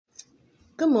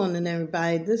Good morning,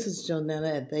 everybody. This is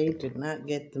Jonetta. They did not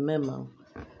get the memo.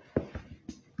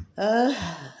 Uh,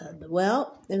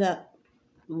 in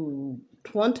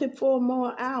 24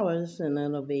 more hours and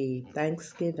it'll be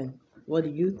Thanksgiving. What are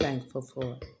you thankful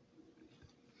for?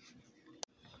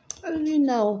 You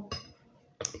know,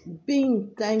 being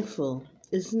thankful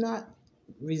is not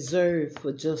reserved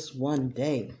for just one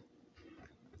day.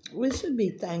 We should be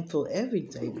thankful every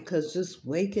day because just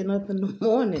waking up in the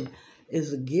morning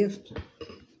is a gift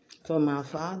from our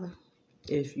Father,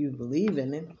 if you believe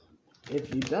in Him.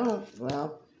 If you don't,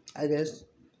 well, I guess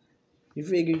you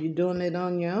figure you're doing it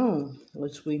on your own,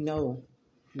 which we know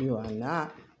you are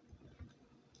not.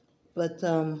 But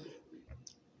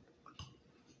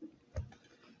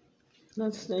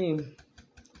let's see.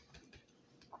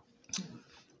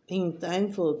 Being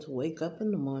thankful to wake up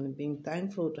in the morning, being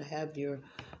thankful to have your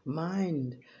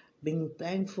mind, being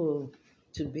thankful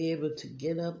to be able to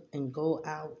get up and go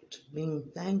out, being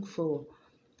thankful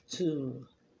to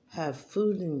have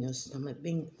food in your stomach,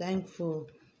 being thankful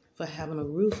for having a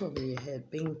roof over your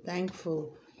head, being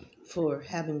thankful for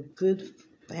having good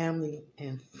family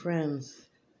and friends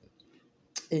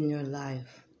in your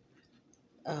life.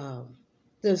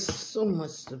 There's so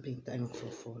much to be thankful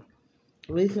for.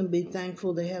 We can be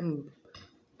thankful they haven't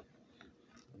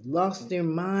lost their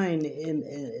mind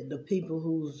in the people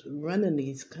who's running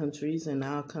these countries and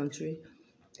our country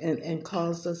and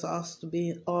caused us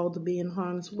all to be in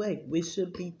harm's way. We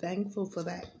should be thankful for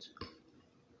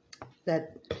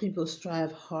that people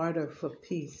strive harder for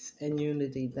peace and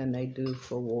unity than they do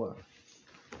for war.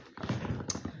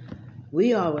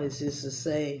 We always used to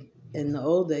say in the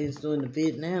old days, during the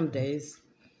Vietnam days,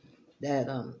 that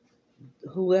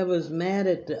whoever's mad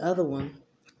at the other one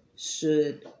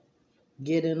should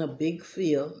get in a big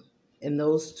field and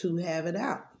those two have it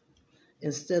out,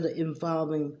 instead of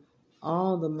involving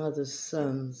all the mother's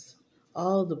sons,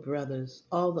 all the brothers,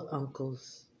 all the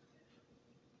uncles,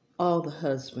 all the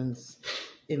husbands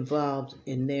involved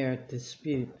in their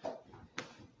dispute.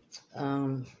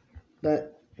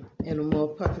 But in a more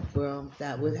perfect world,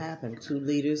 that would happen. Two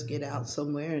leaders get out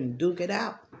somewhere and duke it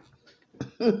out.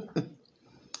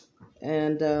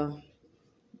 And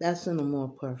that's in a more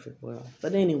perfect world.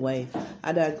 But anyway,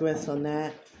 I digress on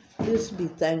that. Just be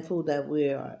thankful that we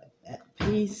are at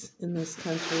peace in this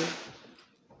country.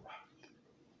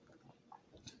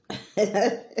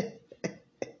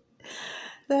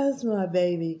 That's my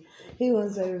baby. He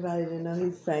wants everybody to know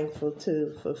he's thankful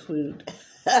too for food.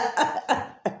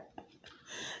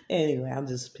 Anyway, I'm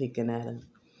just picking at him.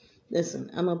 Listen,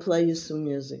 I'm going to play you some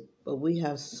music, but we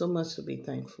have so much to be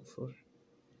thankful for.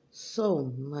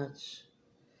 So much.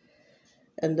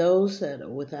 And those that are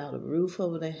without a roof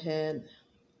over their head,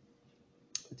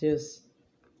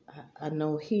 I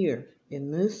know here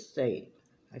in this state,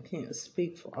 I can't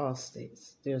speak for all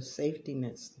states, there's safety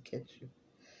nets to catch you.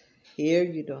 Here,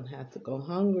 you don't have to go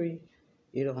hungry,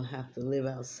 you don't have to live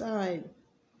outside,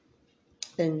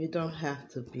 and you don't have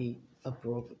to be a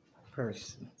broke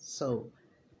person. So,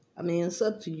 it's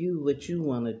up to you what you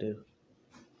want to do.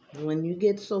 When you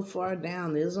get so far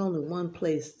down, there's only one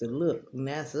place to look, and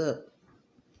that's up.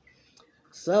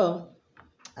 So,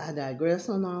 I digress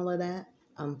on all of that.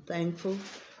 I'm thankful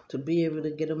to be able to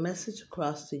get a message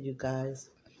across to you guys.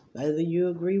 Whether you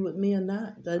agree with me or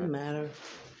not, doesn't matter.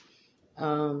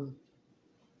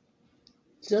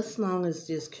 Just as long as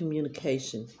there's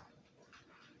communication.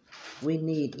 We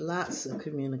need lots of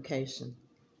communication.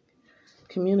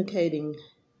 Communicating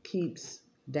keeps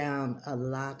down a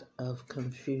lot of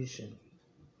confusion.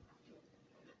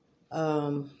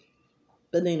 But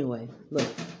anyway, look.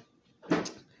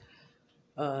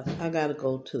 I got to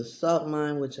go to the salt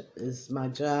mine, which is my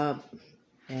job.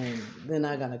 And then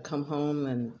I got to come home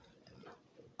and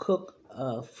cook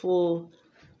a full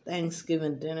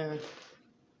Thanksgiving dinner.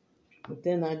 But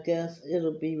then I guess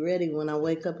it'll be ready when I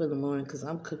wake up in the morning because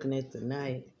I'm cooking it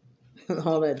tonight.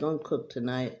 All that don't cook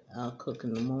tonight, I'll cook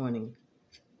in the morning.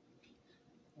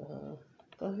 Go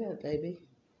ahead, baby.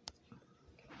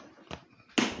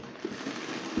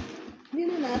 You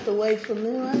didn't have to wait for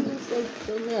me. I just said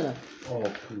Jonetta.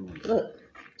 Oh, cool. Look,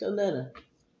 Jonetta.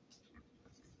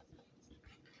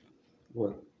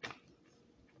 What?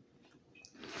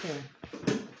 Here.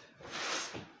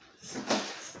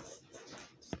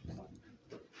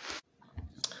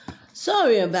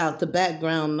 Sorry about the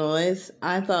background noise.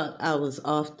 I thought I was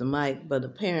off the mic, but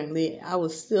apparently I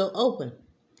was still open.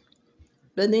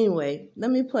 But anyway,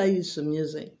 let me play you some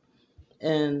music.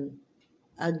 And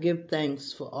I give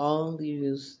thanks for all of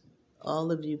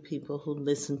you people who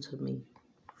listen to me.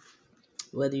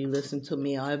 Whether you listen to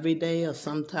me every day or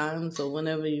sometimes or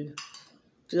whenever you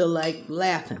feel like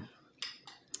laughing.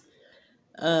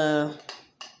 Uh,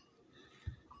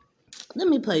 Let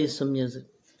me play you some music,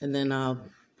 and then I'll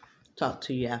talk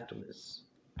to you afterwards.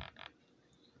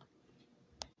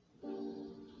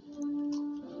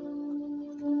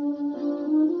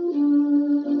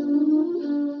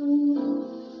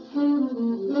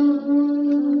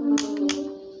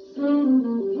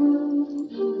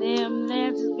 Them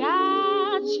that's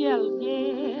got shall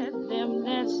get, them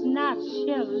that's not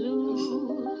shall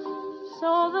lose.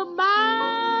 So the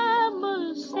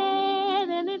Bible said,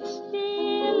 and it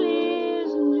still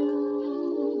is new.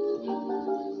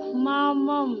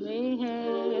 Mama may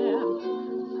have,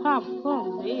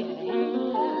 Papa may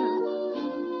have,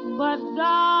 but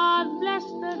God bless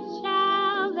the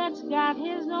child that's got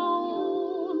his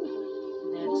own,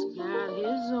 that's got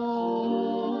his own.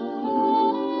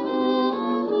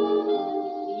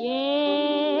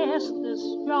 Yes, the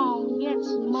strong gets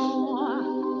more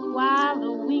while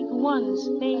the weak ones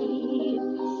fade.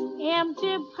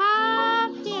 Empty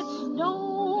pockets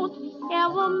don't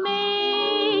ever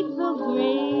make the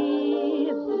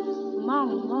grave.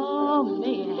 Mama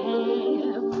may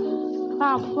have,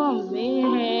 Papa may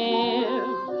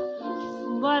have,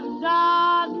 but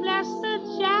God bless the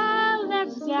child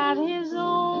that's got his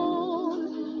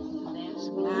own, that's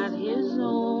got his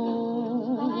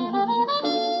own.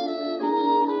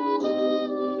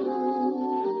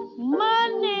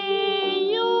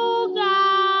 Money, you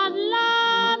got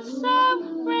lots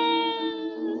of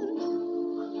friends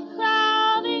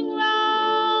crowding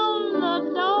round the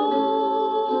door.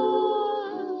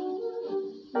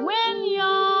 When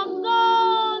you're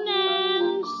gone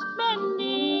and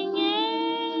spending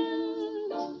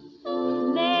ends,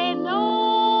 they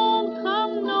don't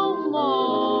come no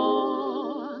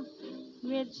more.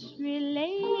 Rich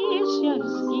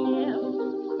relations give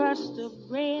crust of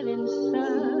bread and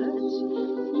such.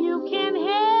 You can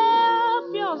help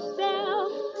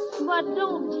yourself, but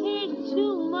don't take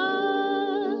too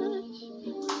much.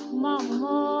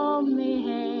 Mama may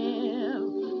have,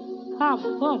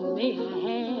 Papa may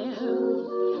have,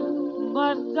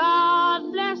 but God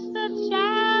bless the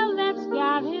child that's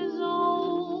got his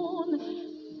own,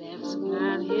 that's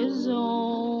got his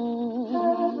own.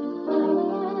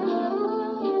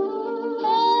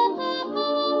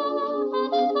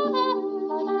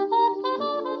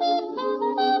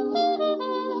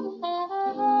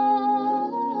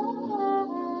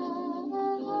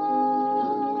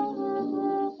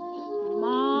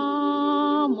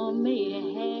 Mama may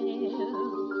have,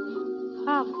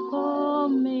 Papa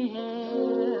may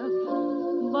have,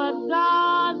 but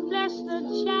God bless the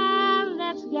child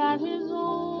that's got his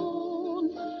own,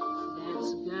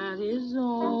 that's got his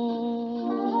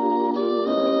own.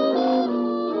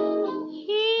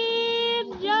 He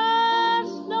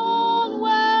just don't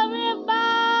worry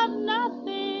about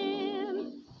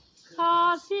nothing,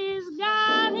 'cause he's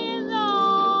got his own.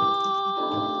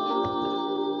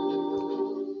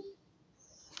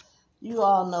 You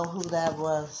all know who that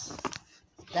was.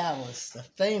 That was the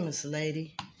famous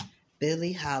lady,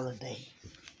 Billie Holiday,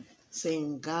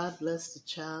 singing God Bless the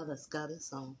Child That's Got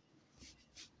His Own.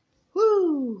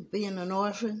 Woo! Being an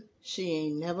orphan, she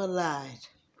ain't never lied.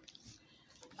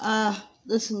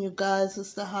 Listen, you guys,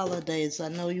 it's the holidays. I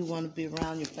know you want to be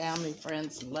around your family,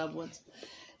 friends, and loved ones.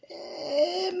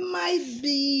 It might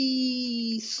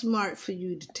be smart for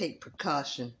you to take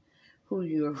precaution who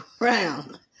you're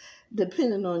around,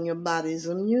 depending on your body's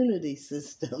immunity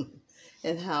system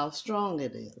and how strong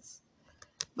it is.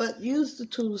 But use the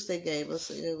tools they gave us.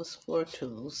 It was 4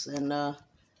 tools. And the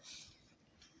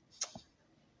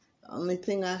only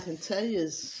thing I can tell you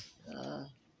is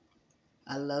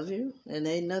I love you, and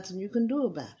ain't nothing you can do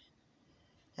about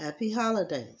it. Happy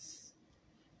holidays.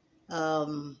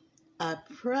 I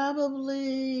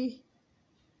probably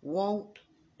won't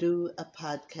do a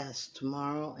podcast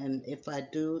tomorrow, and if I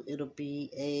do, it'll be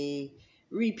a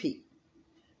repeat.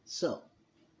 So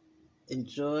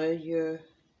enjoy your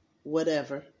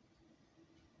whatever,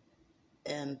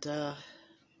 and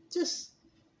just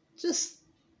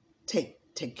take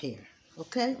care,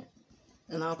 okay?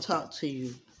 And I'll talk to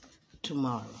you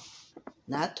tomorrow.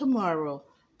 Not tomorrow,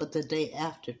 but the day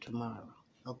after tomorrow,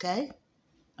 okay?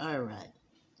 All right.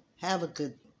 Have a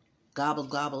good gobble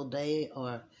gobble day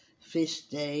or fish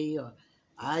day, or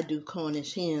I do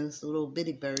Cornish hens, the little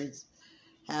bitty birds.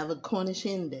 Have a Cornish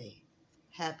hen day.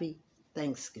 Happy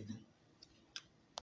Thanksgiving.